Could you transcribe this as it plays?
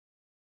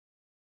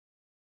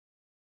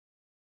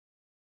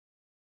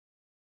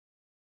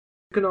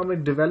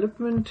Economic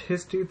Development,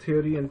 History,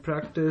 Theory and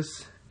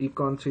Practice,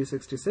 Econ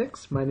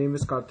 366. My name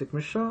is Karthik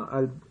Mishra.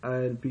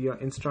 I'll be your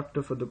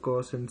instructor for the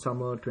course in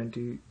summer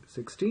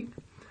 2016.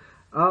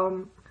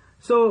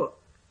 So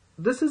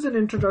this is an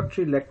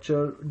introductory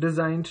lecture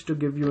designed to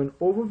give you an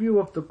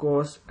overview of the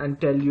course and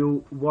tell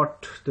you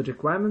what the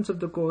requirements of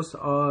the course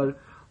are,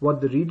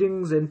 what the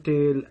readings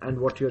entail,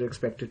 and what you're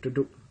expected to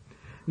do.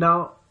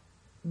 Now,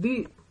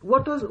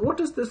 what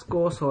is this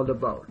course all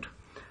about?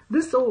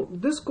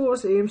 This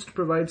course aims to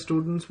provide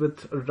students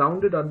with a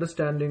rounded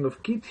understanding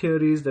of key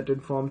theories that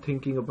inform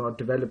thinking about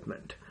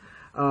development.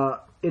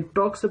 It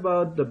talks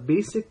about the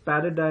basic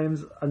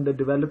paradigms under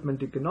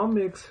development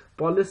economics,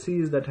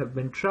 policies that have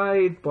been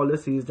tried,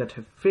 policies that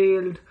have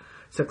failed,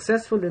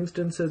 successful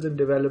instances in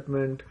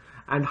development,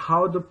 and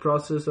how the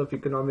process of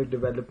economic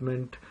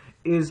development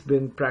is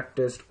being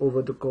practiced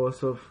over the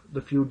course of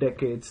the few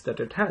decades that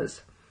it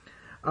has.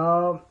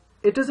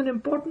 It is an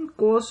important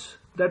course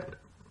that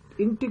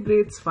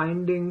integrates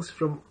findings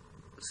from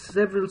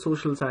several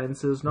social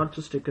sciences, not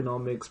just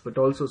economics, but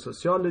also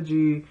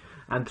sociology,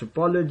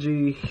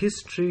 anthropology,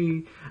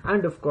 history,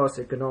 and of course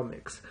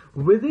economics.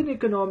 Within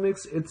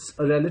economics, it's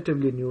a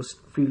relatively new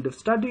field of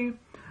study.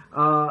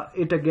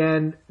 It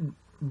again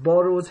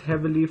borrows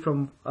heavily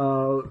from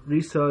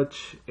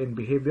research in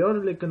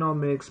behavioral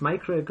economics,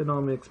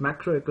 microeconomics,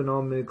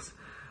 macroeconomics,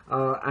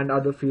 and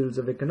other fields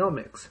of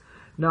economics.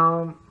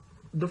 Now,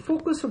 the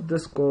focus of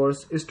this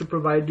course is to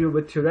provide you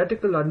with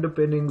theoretical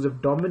underpinnings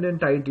of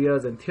dominant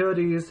ideas and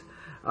theories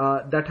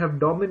that have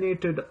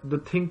dominated the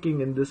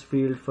thinking in this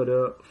field for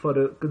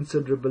a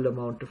considerable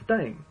amount of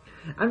time.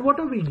 And what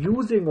are we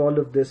using all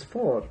of this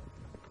for?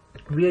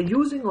 We are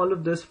using all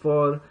of this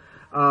for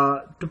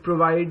to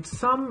provide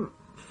some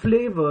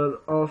flavor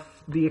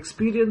of the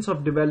experience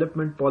of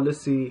development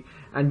policy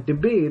and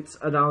debates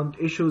around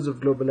issues of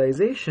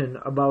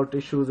globalization, about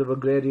issues of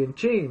agrarian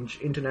change,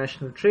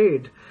 international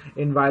trade,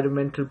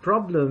 environmental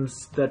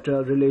problems that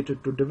are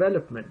related to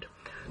development.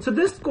 So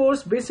this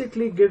course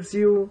basically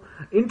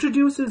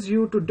introduces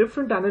you to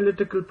different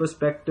analytical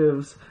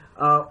perspectives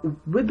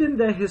within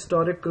their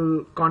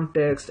historical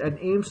context and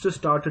aims to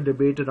start a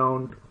debate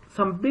around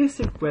some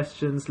basic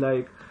questions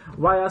like,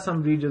 why are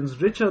some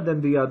regions richer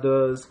than the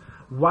others?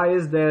 Why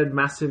is there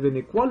massive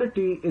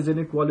inequality? Is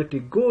inequality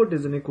good?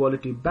 Is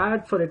inequality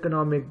bad for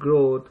economic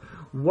growth?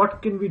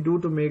 What can we do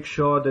to make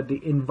sure that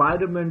the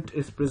environment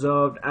is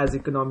preserved as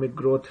economic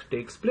growth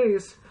takes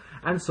place?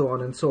 And so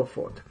on and so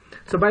forth.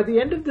 So by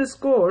the end of this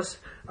course,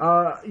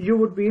 you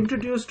would be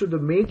introduced to the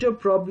major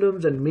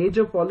problems and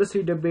major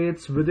policy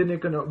debates within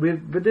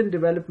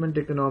development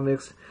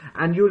economics,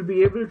 and you will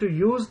be able to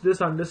use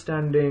this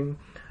understanding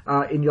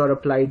in your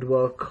applied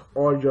work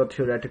or your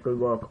theoretical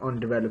work on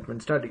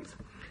development studies.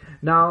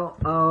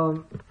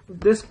 Now,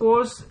 this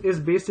course is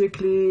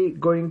basically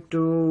going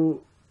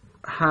to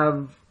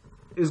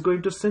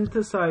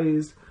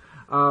synthesize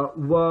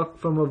work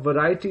from a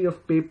variety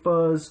of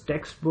papers,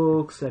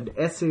 textbooks, and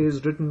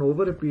essays written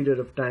over a period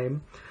of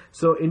time.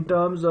 So in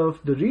terms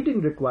of the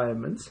reading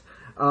requirements,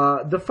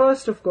 the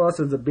first, of course,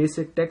 is a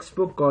basic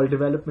textbook called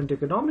Development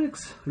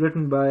Economics,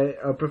 written by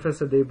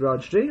Professor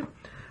Debraj Ray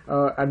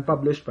and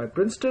published by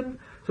Princeton.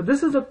 So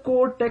this is a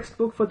core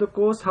textbook for the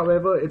course.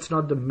 However, it's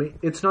not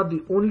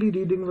the only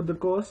reading for the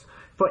course.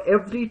 For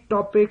every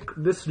topic,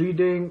 this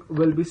reading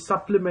will be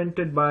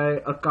supplemented by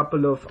a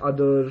couple of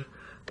other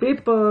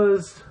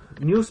papers,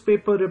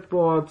 newspaper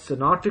reports,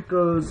 and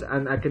articles,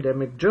 and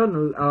academic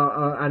journal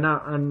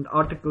and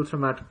articles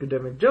from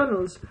academic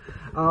journals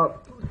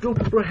to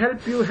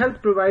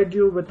help provide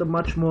you with a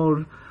much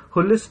more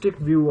holistic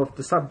view of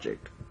the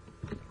subject.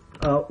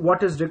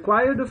 What is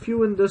required of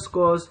you in this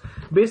course?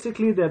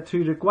 Basically, there are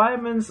three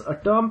requirements: a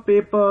term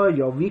paper,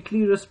 your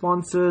weekly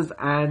responses,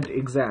 and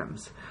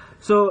exams.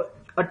 So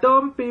a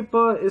term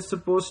paper is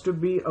supposed to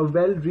be a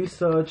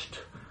well-researched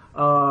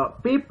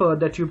paper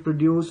that you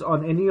produce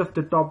on any of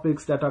the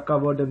topics that are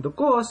covered in the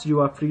course.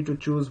 You are free to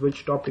choose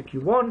which topic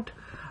you want.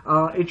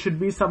 It should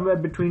be somewhere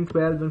between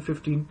 12 and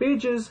 15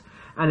 pages,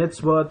 and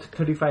it's worth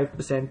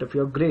 35% of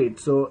your grade.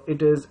 So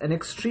it is an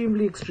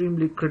extremely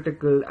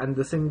critical and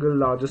the single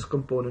largest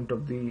component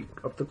of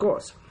the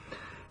course.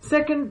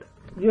 Second,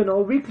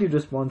 weekly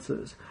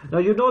responses.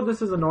 Now,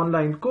 this is an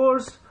online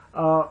course.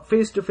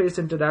 Face-to-face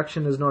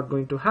interaction is not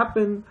going to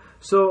happen.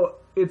 So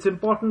it's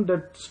important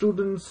that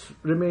students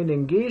remain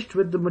engaged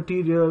with the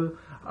material,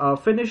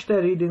 finish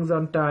their readings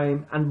on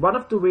time, and one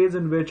of the ways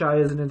in which I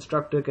as an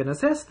instructor can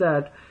assess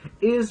that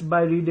is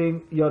by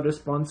reading your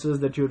responses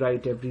that you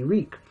write every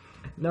week.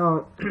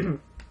 Now,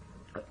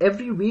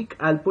 every week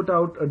I'll put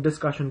out a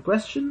discussion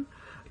question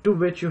to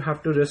which you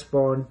have to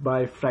respond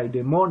by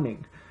Friday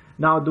morning.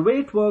 Now, the way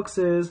it works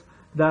is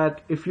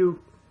that you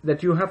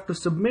have to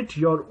submit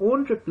your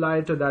own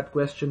reply to that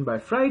question by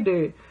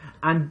Friday,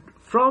 and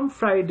from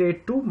Friday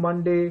to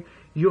Monday,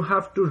 you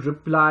have to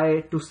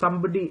reply to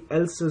somebody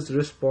else's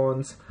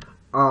response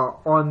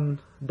on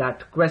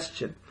that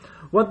question.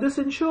 What this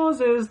ensures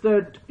is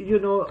that,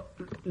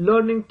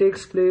 learning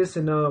takes place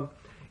in a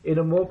in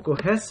a more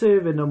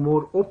cohesive, in a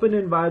more open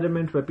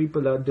environment where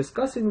people are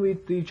discussing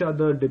with each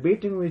other,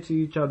 debating with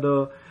each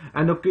other,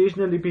 and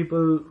occasionally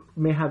people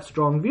may have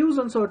strong views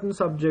on certain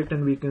subject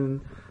and we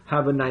can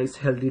have a nice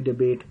healthy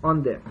debate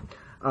on them.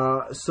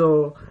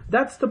 So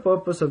that's the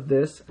purpose of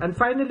this. And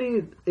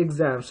finally,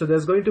 exams. So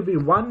there's going to be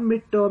one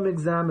midterm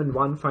exam and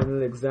one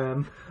final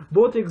exam.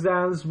 Both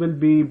exams will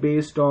be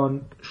based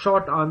on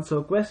short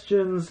answer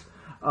questions,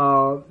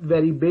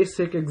 very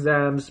basic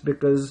exams,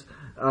 because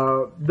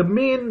the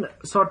main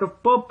sort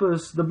of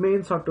purpose, the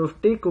main sort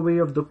of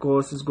takeaway of the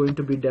course is going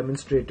to be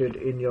demonstrated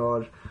in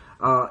your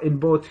in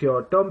both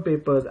your term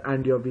papers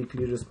and your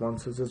weekly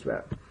responses as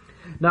well.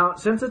 Now,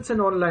 since it's an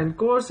online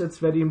course, it's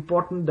very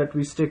important that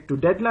we stick to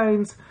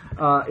deadlines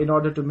in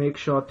order to make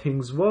sure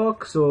things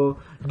work. So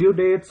due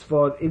dates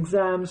for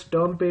exams,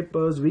 term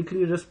papers,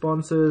 weekly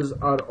responses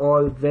are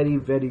all very,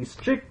 very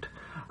strict.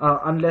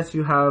 Unless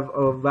you have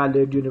a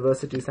valid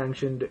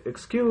university-sanctioned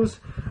excuse,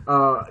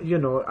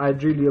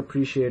 I'd really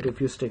appreciate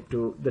if you stick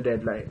to the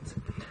deadlines.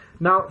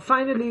 Now,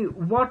 finally,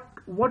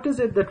 what is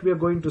it that we are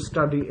going to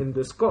study in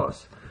this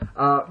course?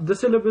 The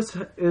syllabus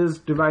is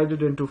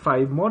divided into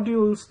 5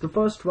 modules. The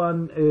first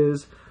one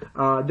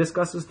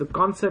discusses the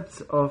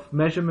concepts of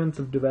measurements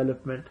of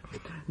development.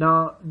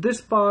 Now,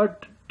 this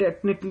part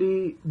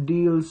technically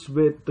deals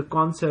with the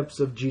concepts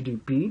of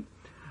GDP,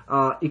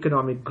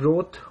 economic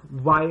growth.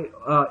 Why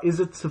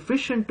is it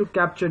sufficient to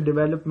capture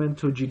development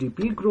through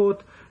GDP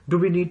growth? Do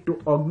we need to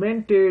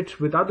augment it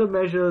with other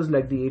measures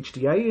like the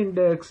HDI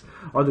index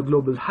or the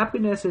global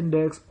happiness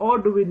index, or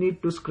do we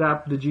need to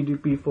scrap the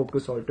GDP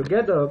focus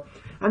altogether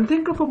and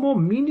think of a more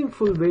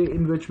meaningful way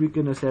in which we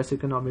can assess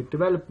economic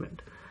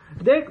development?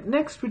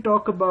 Next, we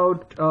talk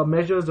about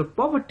measures of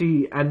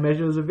poverty and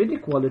measures of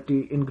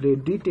inequality in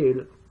great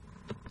detail.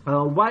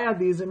 Why are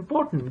these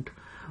important?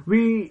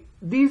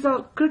 These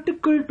are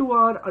critical to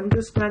our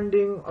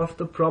understanding of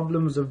the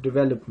problems of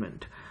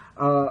development.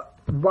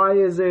 Why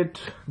is it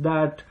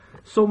that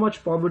so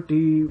much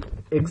poverty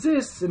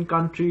exists in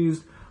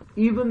countries,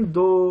 even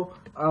though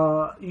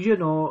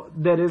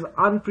there is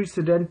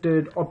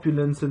unprecedented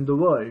opulence in the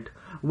world?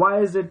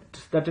 Why is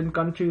it that in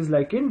countries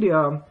like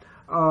India,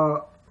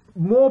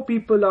 more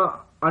people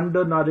are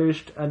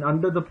undernourished and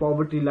under the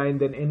poverty line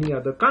than any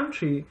other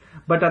country,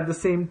 but at the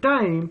same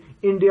time,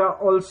 India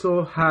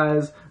also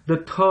has the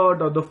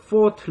 3rd or the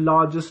 4th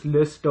largest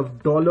list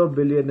of dollar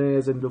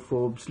billionaires in the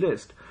Forbes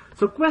list?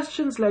 So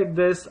questions like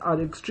this are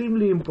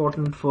extremely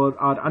important for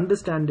our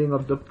understanding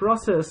of the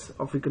process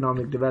of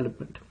economic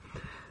development.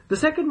 The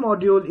second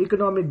module,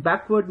 Economic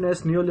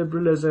Backwardness,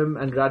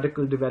 Neoliberalism and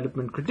Radical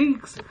Development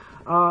Critiques,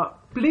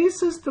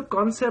 places the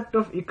concept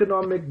of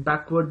economic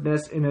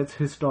backwardness in its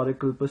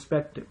historical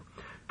perspective.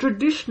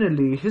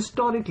 Traditionally,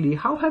 historically,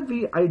 how have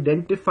we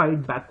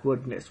identified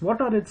backwardness? What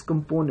are its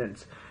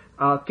components?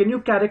 Can you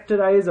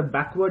characterize a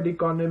backward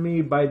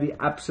economy by the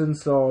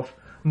absence of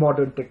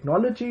modern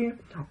technology,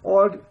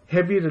 or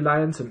heavy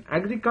reliance on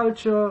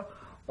agriculture,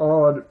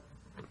 or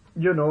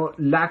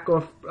lack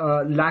of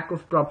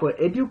proper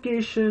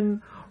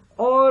education,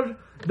 or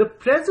the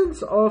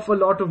presence of a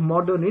lot of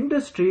modern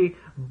industry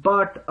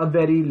but a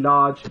very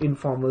large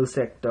informal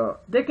sector?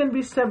 There can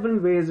be several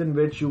ways in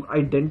which you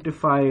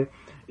identify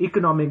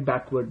economic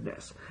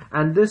backwardness,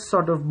 and this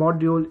sort of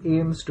module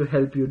aims to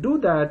help you do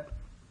that.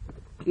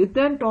 It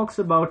then talks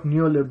about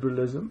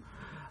neoliberalism,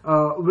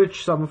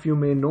 which some of you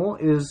may know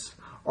is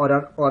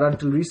or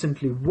until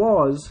recently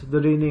was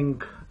the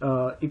reigning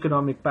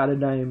economic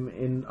paradigm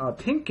in our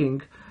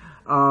thinking.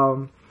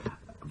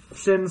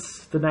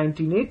 Since the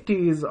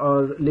 1980s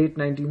or late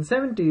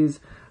 1970s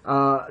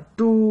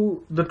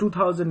to the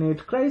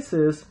 2008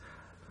 crisis,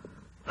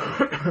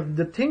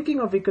 the thinking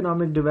of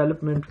economic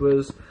development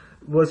was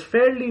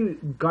fairly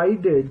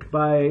guided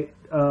by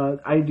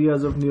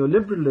ideas of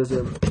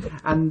neoliberalism,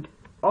 and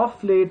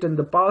of late in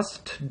the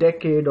past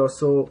decade or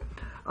so,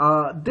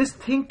 this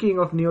thinking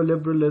of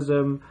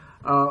neoliberalism,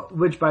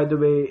 which by the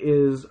way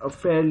is a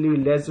fairly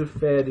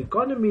laissez-faire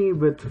economy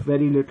with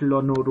very little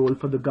or no role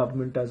for the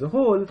government as a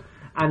whole,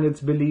 and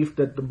its belief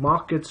that the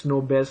markets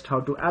know best how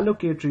to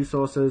allocate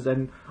resources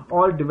and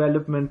all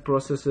development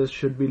processes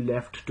should be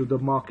left to the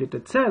market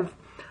itself,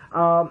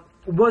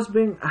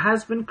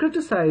 has been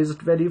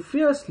criticized very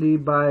fiercely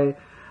by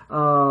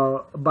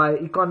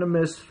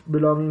economists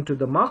belonging to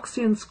the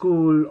Marxian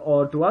school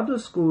or to other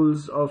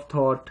schools of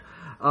thought,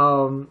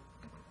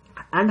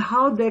 and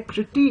how their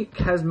critique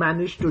has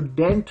managed to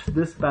dent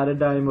this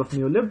paradigm of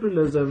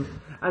neoliberalism,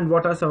 and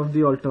what are some of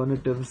the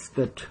alternatives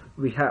that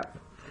we have.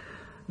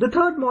 The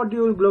third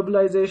module,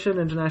 Globalization,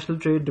 International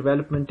Trade,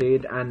 Development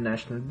Aid and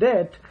National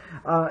Debt,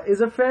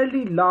 is a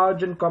fairly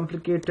large and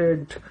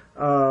complicated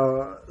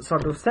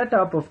sort of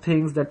setup of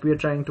things that we are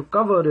trying to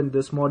cover in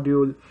this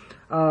module.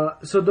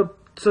 So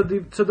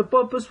the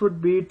purpose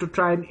would be to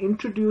try and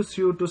introduce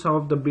you to some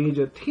of the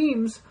major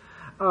themes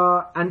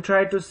and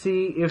try to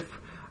see if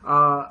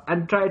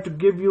and try to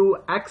give you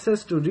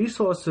access to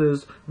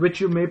resources which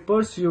you may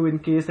pursue in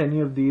case any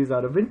of these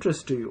are of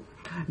interest to you.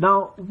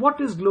 Now, what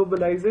is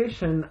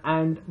globalization?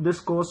 And this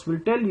course will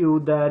tell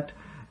you that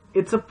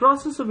it's a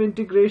process of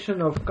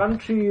integration of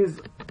countries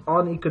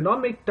on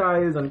economic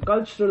ties, on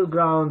cultural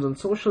grounds, on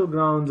social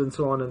grounds, and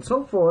so on and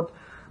so forth.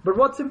 But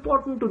what's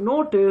important to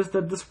note is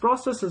that this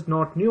process is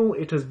not new.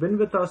 It has been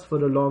with us for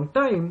a long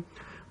time.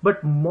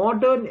 But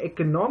modern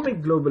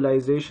economic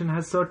globalization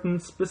has certain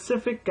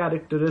specific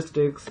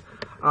characteristics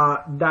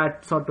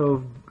that sort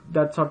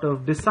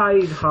of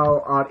decide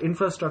how our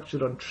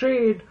infrastructure on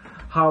trade,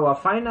 how our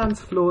finance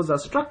flows are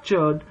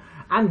structured,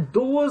 and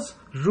those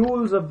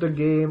rules of the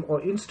game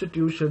or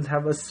institutions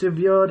have a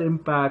severe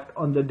impact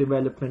on the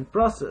development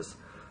process.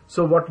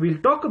 So what we'll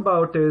talk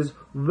about is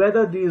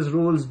whether these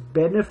rules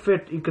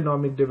benefit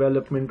economic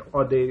development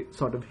or they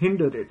sort of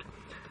hinder it.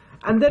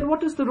 And then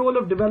what is the role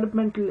of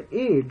developmental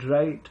aid,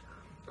 right?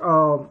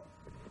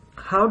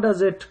 How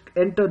does it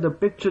enter the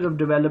picture of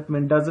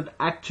development? Does it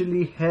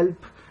actually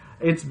help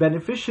its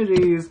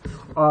beneficiaries?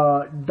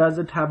 Does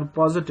it have a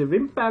positive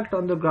impact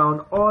on the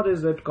ground, or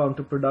is it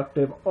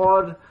counterproductive,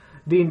 or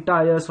the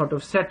entire sort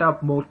of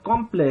setup more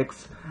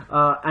complex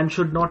and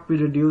should not be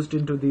reduced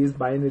into these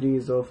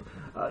binaries of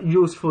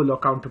useful or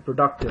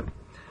counterproductive?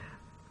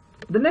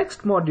 The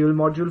next module,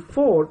 Module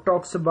 4,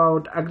 talks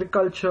about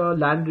agriculture,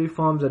 land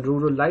reforms, and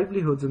rural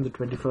livelihoods in the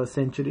 21st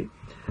century.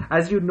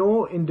 As you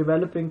know, in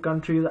developing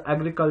countries,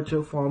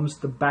 agriculture forms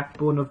the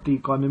backbone of the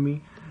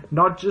economy,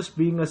 not just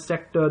being a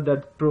sector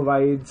that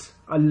provides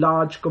a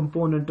large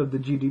component of the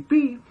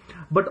GDP,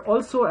 but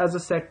also as a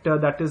sector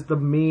that is the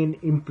main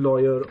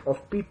employer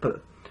of people,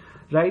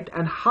 right?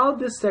 And how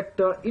this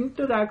sector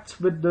interacts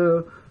with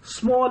the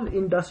small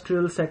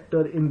industrial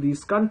sector in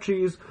these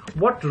countries,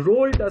 what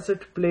role does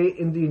it play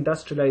in the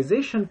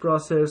industrialization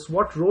process,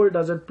 what role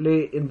does it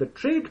play in the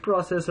trade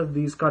process of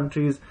these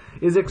countries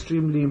is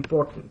extremely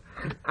important.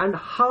 And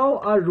how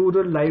are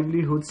rural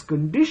livelihoods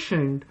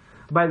conditioned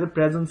by the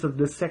presence of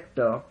this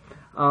sector?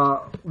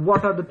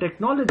 What are the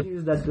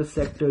technologies that this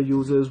sector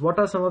uses? What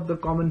are some of the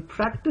common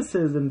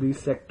practices in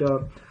this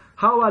sector?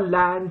 How are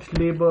land,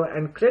 labor,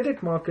 and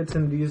credit markets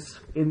in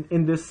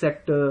this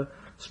sector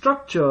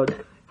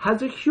structured?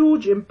 Has a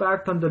huge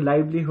impact on the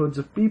livelihoods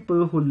of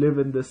people who live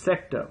in this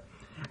sector.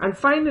 And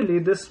finally,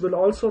 this will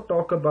also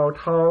talk about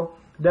how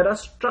there are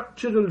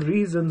structural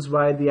reasons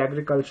why the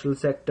agricultural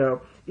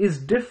sector is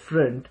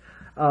different,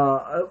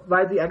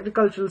 why the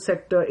agricultural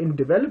sector in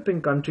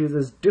developing countries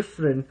is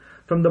different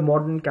from the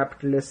modern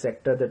capitalist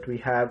sector that we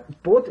have,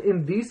 both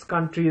in these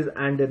countries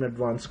and in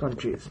advanced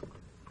countries.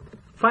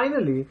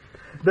 Finally,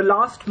 the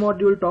last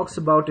module talks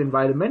about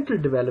environmental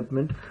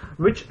development,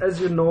 which, as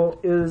you know,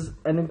 is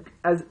an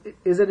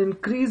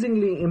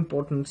increasingly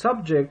important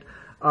subject,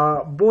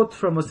 both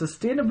from a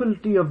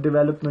sustainability of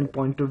development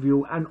point of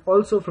view and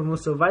also from a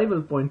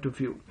survival point of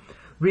view.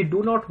 We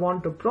do not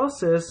want a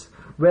process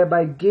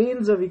whereby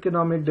gains of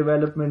economic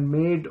development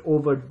made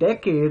over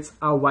decades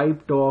are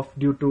wiped off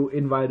due to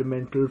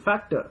environmental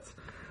factors.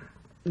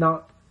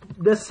 Now,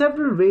 there are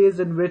several ways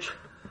in which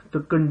the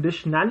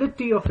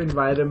conditionality of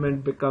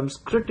environment becomes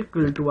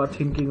critical to our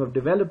thinking of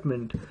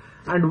development.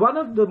 And one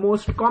of the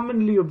most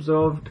commonly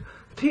observed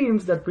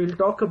themes that we'll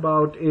talk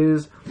about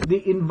is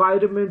the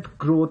environment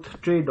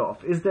growth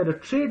trade-off. Is there a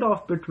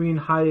trade-off between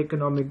high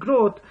economic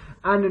growth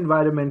and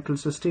environmental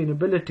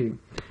sustainability?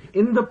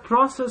 In the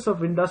process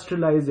of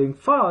industrializing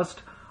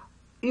fast,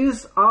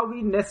 are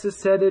we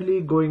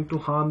necessarily going to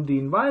harm the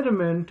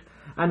environment?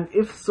 And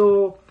if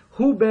so,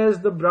 who bears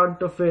the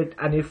brunt of it?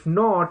 And if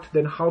not,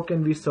 then how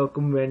can we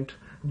circumvent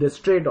this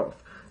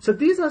trade-off? So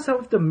these are some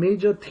of the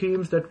major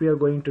themes that we are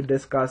going to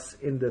discuss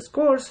in this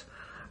course.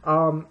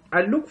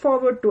 I look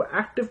forward to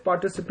active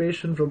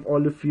participation from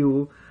all of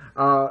you.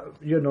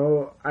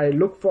 I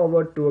look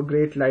forward to a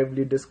great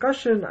lively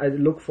discussion. I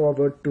look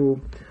forward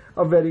to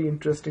a very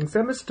interesting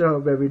semester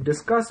where we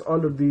discuss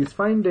all of these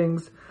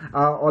findings,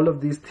 all of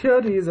these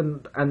theories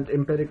and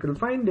empirical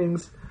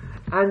findings,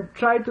 and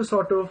try to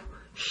sort of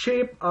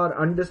shape our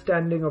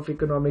understanding of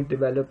economic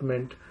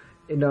development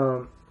in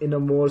a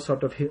more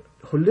sort of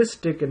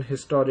holistic and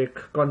historic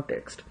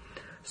context.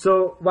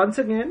 So once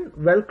again,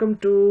 welcome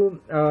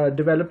to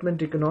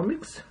Development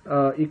Economics,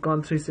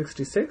 Econ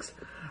 366.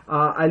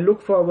 I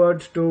look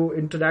forward to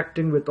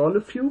interacting with all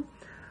of you.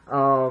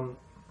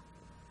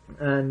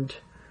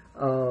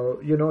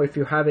 If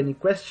you have any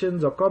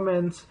questions or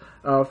comments,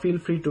 feel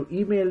free to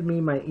email me.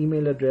 My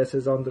email address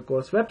is on the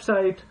course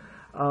website.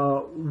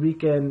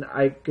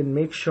 I can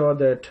make sure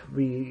that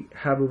we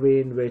have a way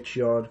in which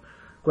your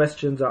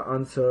questions are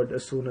answered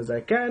as soon as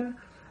I can.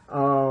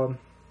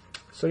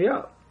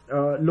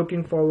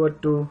 Looking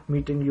forward to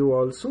meeting you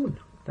all soon.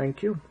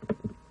 Thank you.